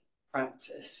accepted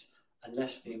practice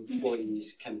unless the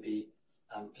employees can be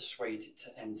persuaded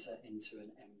to enter into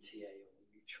an MTA or a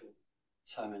mutual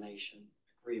termination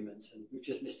agreement. And we've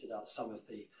just listed out some of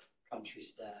the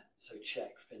countries there, so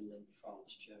Czech, Finland,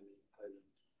 France, Germany,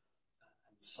 Poland,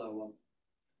 and so on.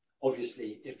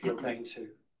 Obviously, if you're going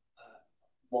to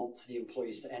want the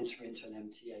employees to enter into an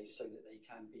MTA so that they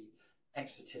can be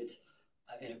exited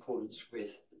in accordance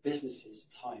with the business's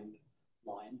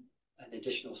timeline, an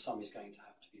additional sum is going to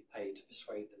have to be paid to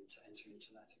persuade them to enter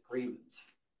into that agreement.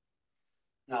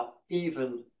 Now,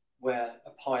 even where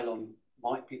a pylon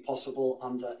might be possible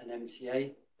under an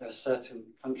MTA, there are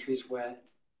certain countries where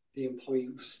the employee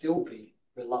will still be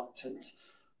reluctant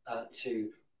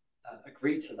to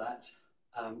agree to that,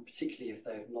 particularly if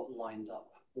they have not lined up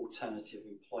alternative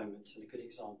employment. And a good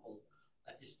example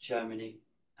is Germany,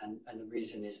 and the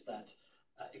reason is that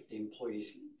if the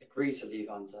employees agree to leave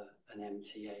under an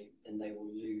MTA, then they will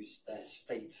lose their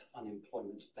state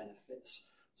unemployment benefits.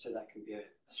 So that can be a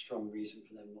strong reason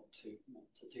for them not to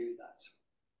do that.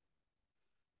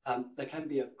 There can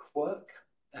be a quirk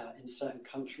in certain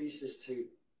countries as to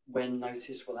when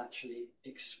notice will actually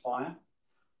expire.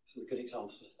 Some good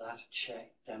examples of that: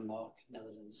 Czech, Denmark,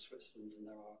 Netherlands, Switzerland, and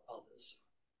there are others.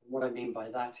 And what I mean by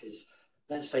that is,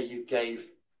 let's say you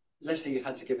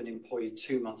had to give an employee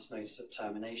 2 months' notice of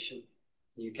termination.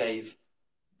 You gave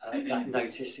that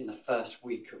notice in the first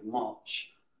week of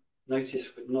March.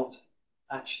 Notice would not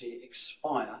actually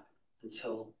expire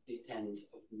until the end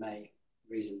of May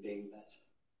reason being that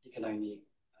it can only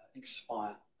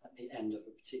expire at the end of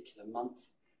a particular month.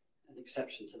 An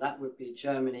exception to that would be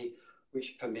Germany,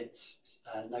 which permits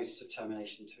notice of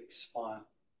termination to expire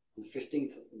on the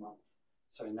 15th of the month.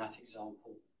 So in that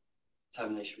example,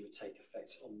 termination would take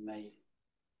effect on May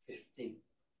 15th.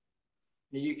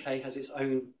 The UK has its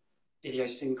own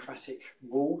idiosyncratic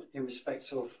rule in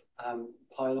respect of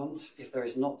pylons. If there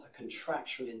is not a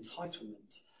contractual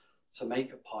entitlement to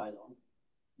make a pylon,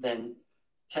 then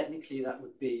technically that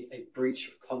would be a breach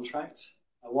of contract.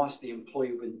 Whilst the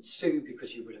employee wouldn't sue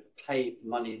because you would have paid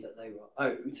money that they were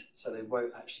owed, so they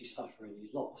won't actually suffer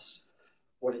any loss,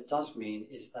 what it does mean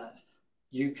is that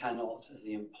you cannot, as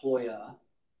the employer,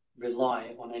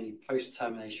 rely on any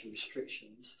post-termination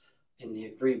restrictions in the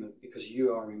agreement because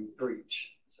you are in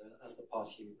breach. So as the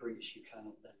party in breach, you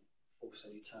cannot then force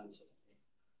any terms of the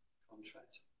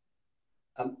contract.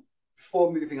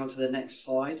 Before moving on to the next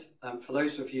slide, for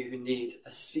those of you who need a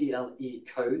CLE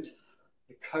code,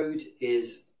 the code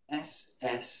is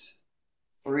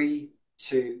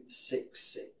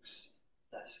SS3266.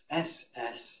 That's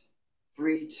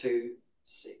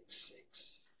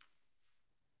SS3266.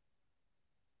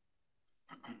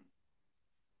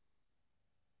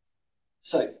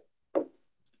 So,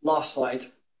 last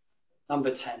slide,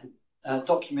 number 10,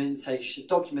 document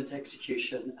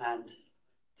execution and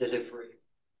delivery.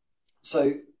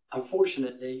 So,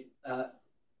 unfortunately,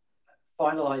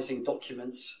 finalising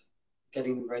documents,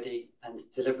 getting them ready and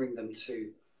delivering them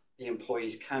to the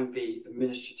employees can be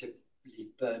administratively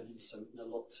burdensome in a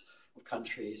lot of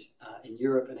countries in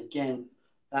Europe. And again,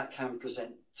 that can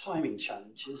present timing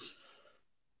challenges.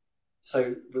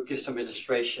 So we'll give some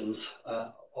illustrations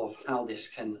of how this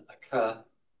can occur.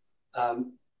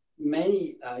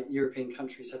 Many European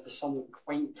countries have the somewhat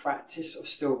quaint practice of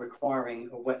still requiring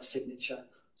a wet signature.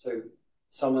 So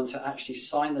someone to actually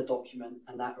sign the document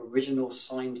and that original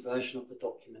signed version of the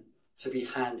document to be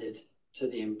handed to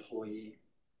the employee.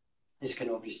 This can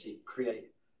obviously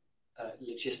create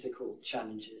logistical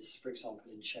challenges, for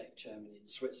example, in Czech, Germany, and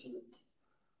Switzerland.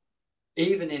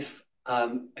 Even if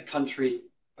a country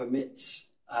permits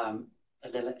an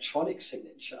electronic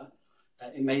signature,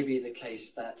 it may be the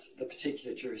case that the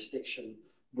particular jurisdiction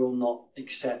will not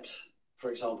accept,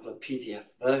 for example, a PDF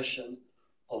version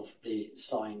of the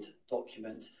signed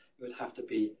document. It would have to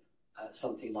be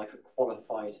something like a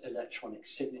qualified electronic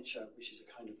signature, which is a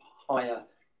kind of higher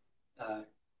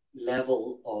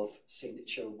level of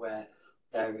signature where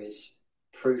there is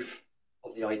proof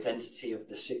of the identity of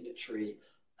the signatory.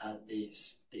 The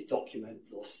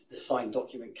document, or the signed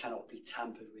document, cannot be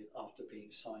tampered with after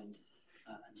being signed,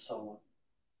 and so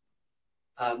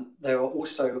on. There are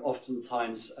also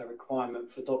oftentimes a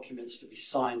requirement for documents to be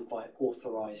signed by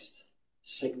authorised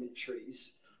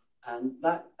signatories, and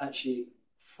that actually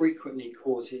frequently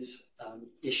causes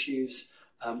issues,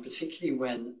 particularly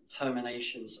when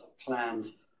terminations are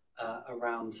planned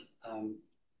around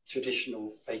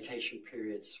traditional vacation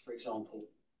periods, for example,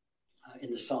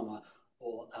 in the summer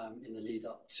or in the lead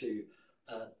up to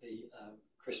the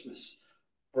Christmas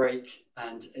break.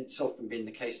 And it's often been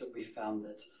the case that we've found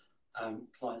that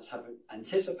clients haven't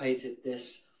anticipated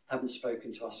this, haven't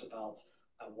spoken to us about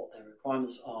what their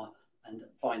requirements are, and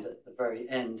find at the very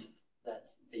end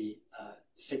that the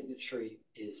signatory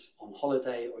is on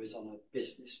holiday or is on a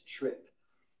business trip.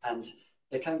 And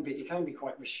it can be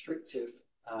quite restrictive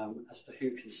as to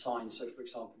who can sign. So, for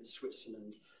example, in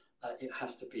Switzerland, it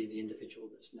has to be the individual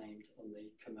that's named on the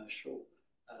commercial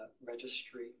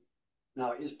registry.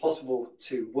 Now, it is possible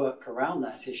to work around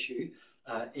that issue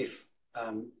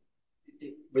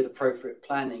with appropriate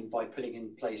planning by putting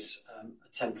in place a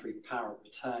temporary power of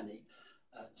attorney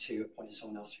to appoint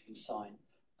someone else who can sign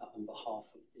on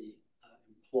behalf of the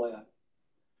employer.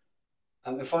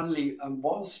 And finally,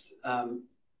 whilst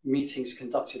meetings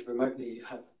conducted remotely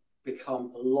have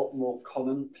become a lot more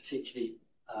common, particularly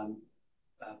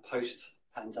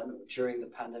post-pandemic, or during the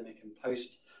pandemic and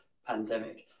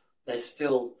post-pandemic, there's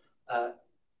still,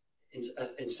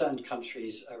 in certain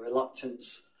countries, a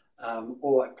reluctance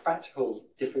or a practical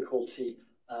difficulty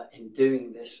in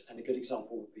doing this. And a good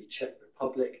example would be Czech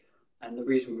Republic. And the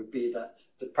reason would be that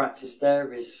the practice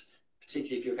there is,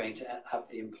 particularly if you're going to have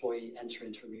the employee enter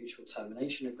into a mutual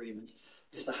termination agreement,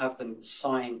 is to have them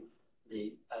sign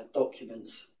the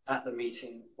documents at the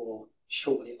meeting or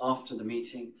shortly after the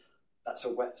meeting. That's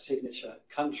a wet signature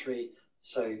country,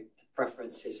 so the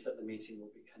preference is that the meeting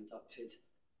will be conducted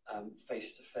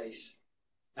face-to-face.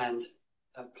 And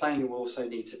planning will also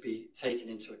need to be taken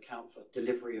into account for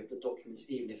delivery of the documents,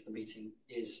 even if the meeting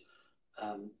is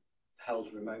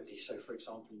held remotely. So, for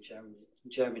example, in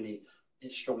Germany,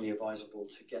 it's strongly advisable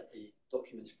to get the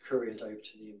documents couriered over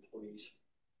to the employees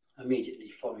immediately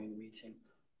following the meeting.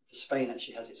 For Spain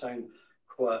actually has its own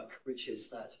quirk, which is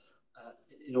that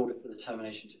in order for the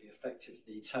termination to be effective,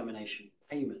 the termination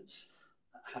payments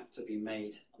have to be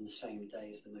made on the same day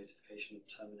as the notification of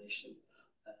termination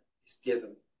is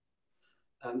given.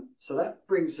 So that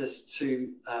brings us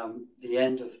to the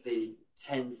end of the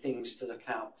 10 things to look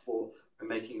out for when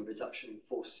making a reduction in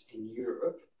force in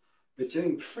Europe. We're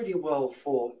doing pretty well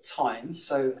for time,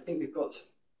 so I think we've got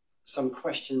some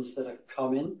questions that have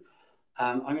come in.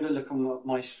 I'm going to look on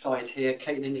my side here.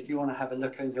 Caitlin, if you want to have a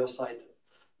look on your side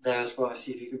there as well,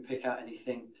 see if you can pick out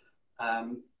anything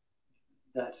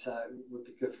that would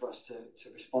be good for us to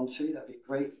respond to. That'd be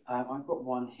great. I've got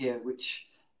one here which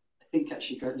I think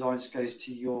actually, Lawrence, goes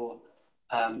to your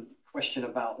question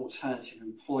about alternative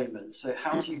employment. So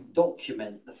how do you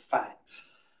document the fact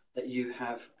that you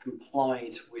have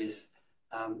complied with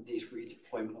these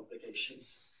redeployment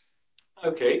obligations?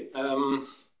 Okay.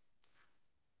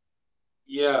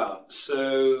 Yeah,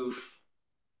 so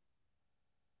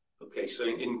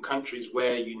in countries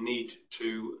where you need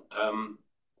to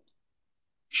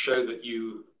show that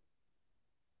you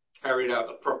carried out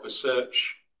a proper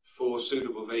search for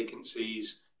suitable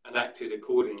vacancies and acted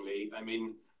accordingly, I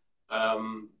mean,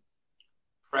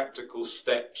 practical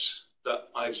steps that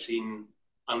I've seen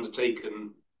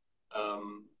undertaken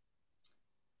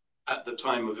at the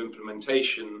time of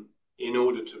implementation in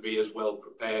order to be as well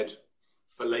prepared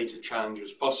for later challenge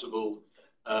as possible.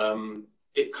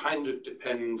 It kind of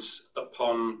depends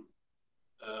upon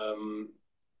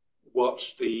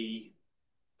what the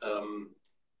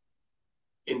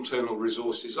internal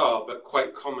resources are, but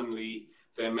quite commonly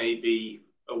there may be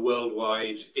a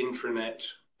worldwide intranet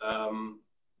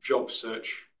job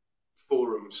search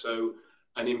forum. So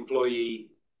an employee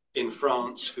in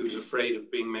France who's afraid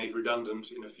of being made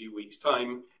redundant in a few weeks'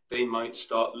 time, they might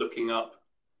start looking up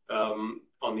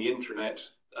on the intranet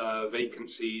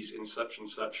vacancies in such and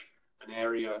such an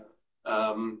area,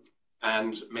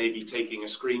 and maybe taking a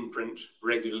screen print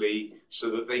regularly so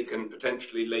that they can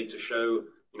potentially later show,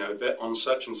 you know, that on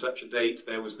such and such a date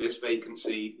there was this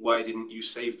vacancy. Why didn't you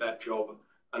save that job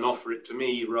and offer it to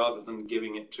me rather than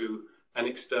giving it to an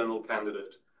external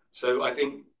candidate? So I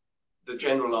think the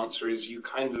general answer is you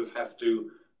kind of have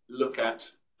to look at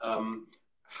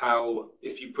how,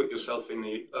 if you put yourself in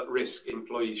the at-risk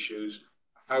employee's shoes,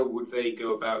 how would they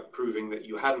go about proving that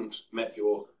you hadn't met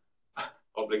your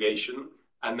obligation,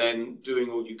 and then doing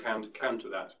all you can to counter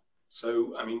that.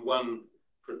 So, I mean, one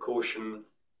precaution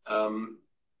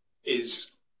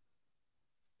is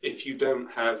if you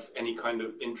don't have any kind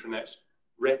of intranet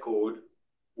record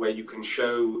where you can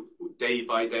show day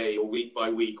by day or week by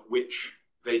week which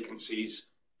vacancies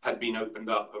had been opened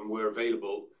up and were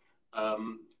available,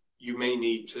 you may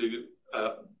need to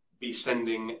be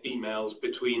sending emails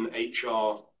between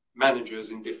HR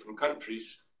managers in different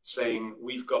countries saying,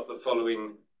 we've got the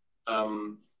following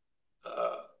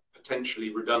potentially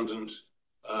redundant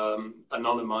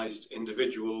anonymized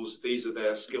individuals. These are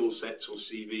their skill sets or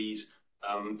CVs.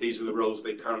 These are the roles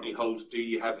they currently hold. Do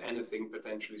you have anything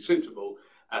potentially suitable?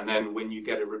 And then when you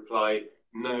get a reply,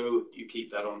 no, you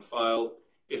keep that on file.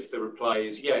 If the reply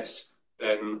is yes,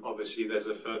 then obviously there's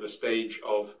a further stage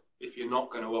of, if you're not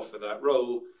going to offer that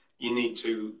role, you need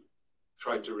to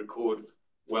try to record,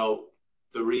 well,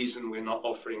 the reason we're not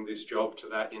offering this job to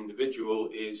that individual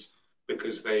is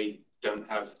because they don't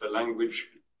have the language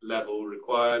level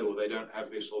required, or they don't have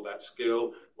this or that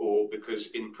skill, or because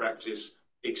in practice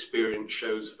experience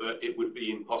shows that it would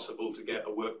be impossible to get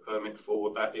a work permit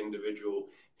for that individual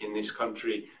in this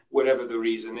country, whatever the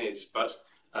reason is. But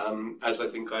as I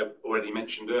think I already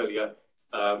mentioned earlier,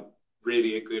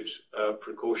 really a good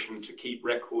precaution to keep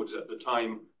records at the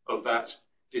time of that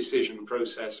decision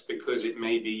process, because it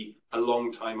may be a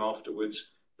long time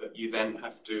afterwards that you then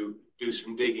have to do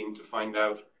some digging to find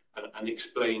out and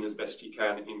explain as best you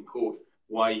can in court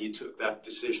why you took that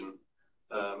decision.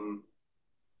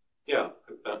 Yeah,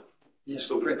 hope that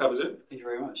sort of covers it. Thank you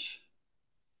very much.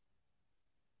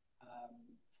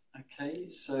 Okay,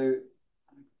 so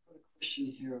I've got a question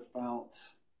here about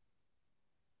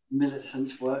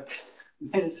militant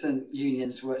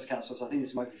unions, works councils. I think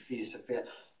this might be for you, Sophia.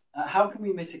 How can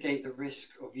we mitigate the risk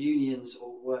of unions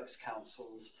or works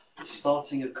councils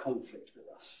starting a conflict with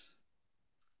us?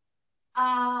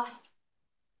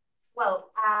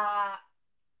 Well,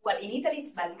 in Italy,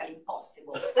 it's basically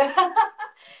impossible.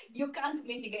 You can't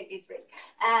mitigate this risk.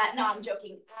 No, I'm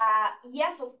joking.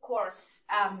 Yes, of course.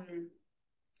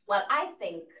 Well, I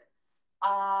think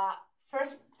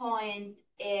first point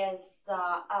is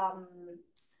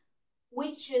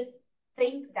we should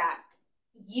think that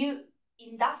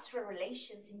industrial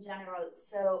relations in general,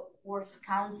 so works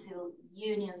council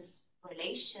unions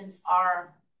relations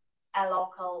are a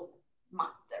local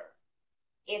matter.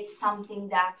 It's something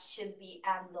that should be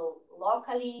handled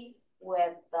locally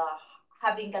with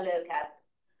having a look at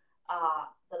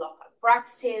the local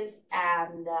praxis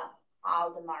and how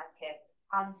the market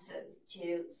answers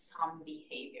to some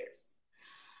behaviors.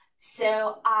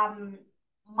 So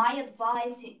my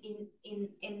advice in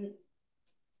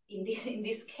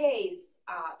this case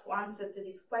to answer to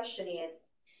this question is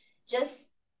just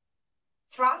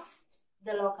trust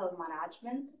the local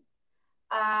management,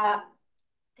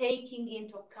 taking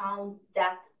into account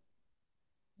that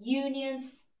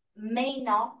unions may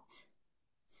not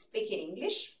speak in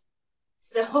English,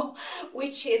 so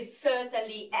which is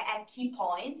certainly a key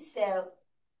point. So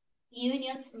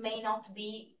unions may not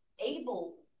be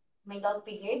able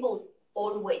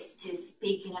always to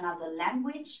speak in another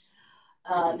language,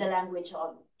 the language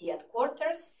of the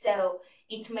headquarters. So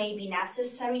it may be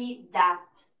necessary that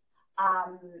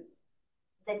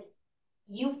that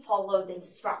you follow the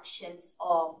instructions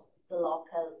of the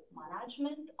local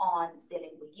management on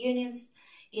dealing with unions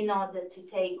in order to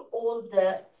take all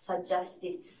the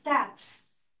suggested steps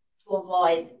to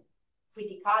avoid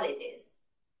criticalities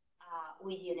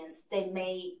with unions. They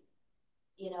may,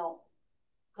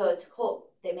 go to court.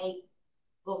 They may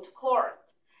go to court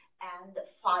and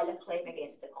file a claim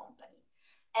against the company.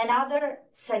 Another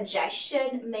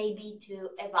suggestion may be to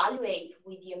evaluate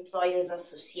with the employers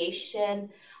association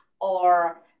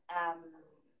or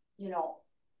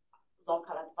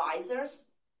local advisors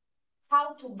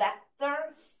how to better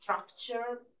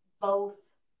structure both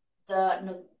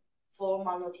the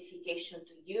formal notification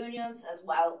to unions as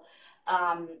well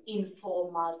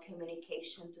informal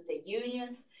communication to the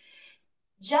unions.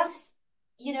 Just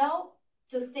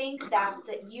to think that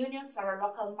the unions are a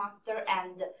local matter,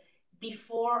 and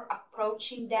before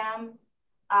approaching them,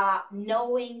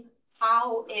 knowing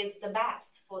how is the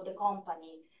best for the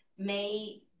company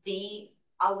may be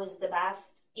always the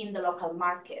best in the local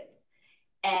market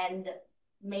and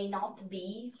may not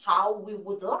be how we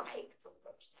would like to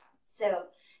approach them. So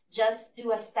just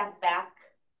do a step back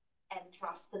and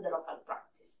trust the local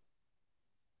practice.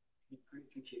 Great,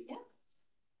 thank you. Yeah.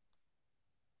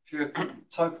 Do you have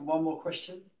time for one more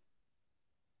question?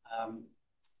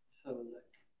 Let's have a look.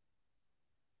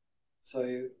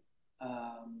 So,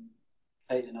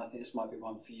 Caitlin, I think this might be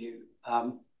one for you.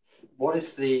 What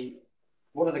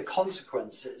are the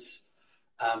consequences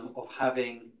of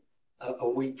having a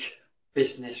weak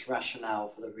business rationale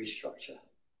for the restructure?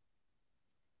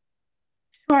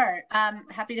 Sure.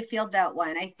 Happy to field that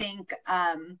one. I think,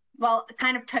 well,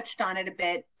 kind of touched on it a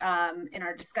bit in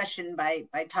our discussion by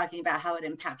talking about how it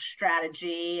impacts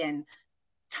strategy and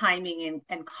timing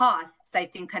and costs. I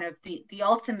think kind of the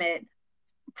ultimate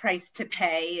price to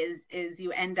pay is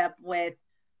you end up with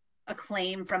a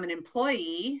claim from an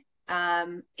employee,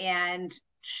 and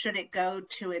should it go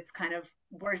to its kind of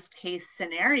worst case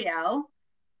scenario,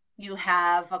 you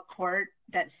have a court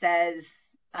that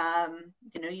says,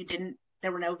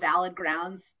 there were no valid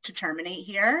grounds to terminate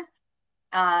here.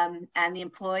 And the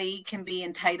employee can be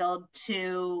entitled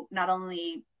to not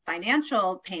only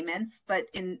financial payments, but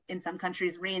in some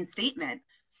countries, reinstatement.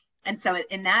 And so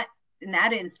in that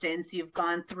instance, you've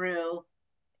gone through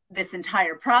this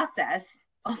entire process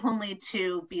only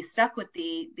to be stuck with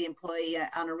the employee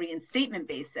on a reinstatement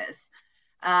basis.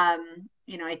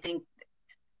 I think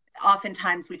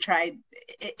oftentimes we try,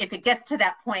 if it gets to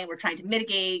that point, we're trying to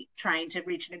mitigate, trying to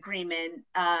reach an agreement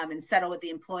and settle with the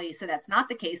employee. So that's not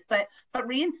the case, but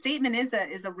reinstatement is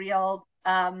a real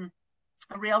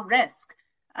risk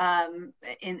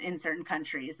in certain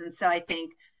countries. And so I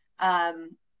think,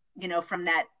 from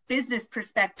that business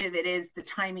perspective, it is the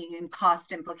timing and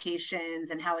cost implications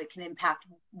and how it can impact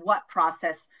what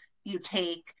process you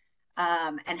take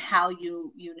and how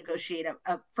you negotiate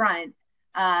up front.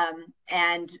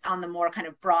 And on the more kind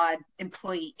of broad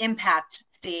employee impact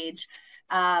stage,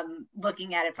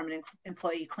 looking at it from an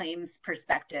employee claims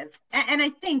perspective. And I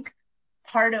think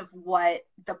part of what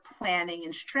the planning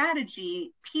and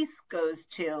strategy piece goes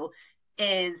to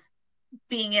is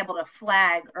being able to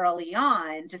flag early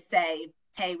on to say,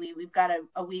 hey, we've got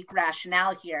a weak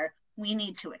rationale here. We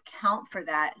need to account for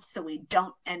that so we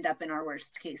don't end up in our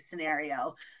worst case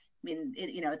scenario. I mean,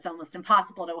 it's almost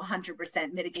impossible to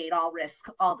 100% mitigate all risk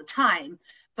all the time.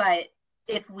 But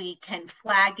if we can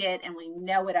flag it and we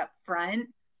know it up front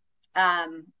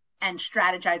and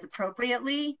strategize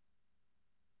appropriately,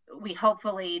 we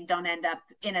hopefully don't end up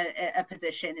in a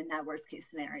position in that worst case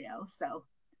scenario. So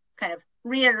kind of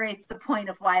reiterates the point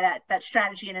of why that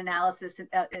strategy and analysis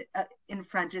in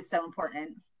front is so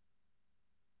important.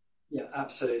 Yeah,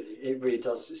 absolutely. It really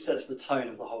does. It sets the tone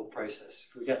of the whole process.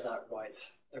 If we get that right,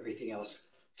 everything else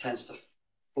tends to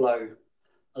flow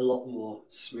a lot more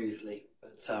smoothly.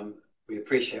 But we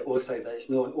appreciate also that it's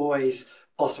not always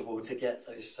possible to get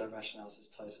those rationales as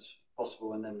tight as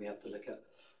possible, and then we have to look at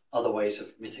other ways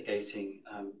of mitigating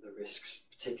the risks,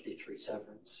 particularly through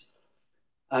severance.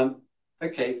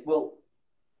 Okay, well,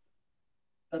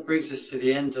 that brings us to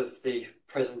the end of the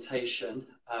presentation.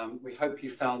 We hope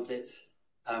you found it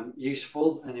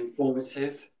useful and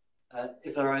informative.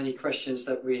 If there are any questions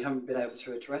that we haven't been able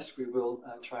to address, we will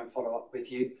try and follow up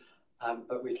with you.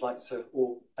 But we'd like to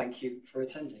all thank you for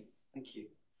attending. Thank you.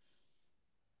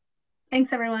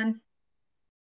 Thanks, everyone.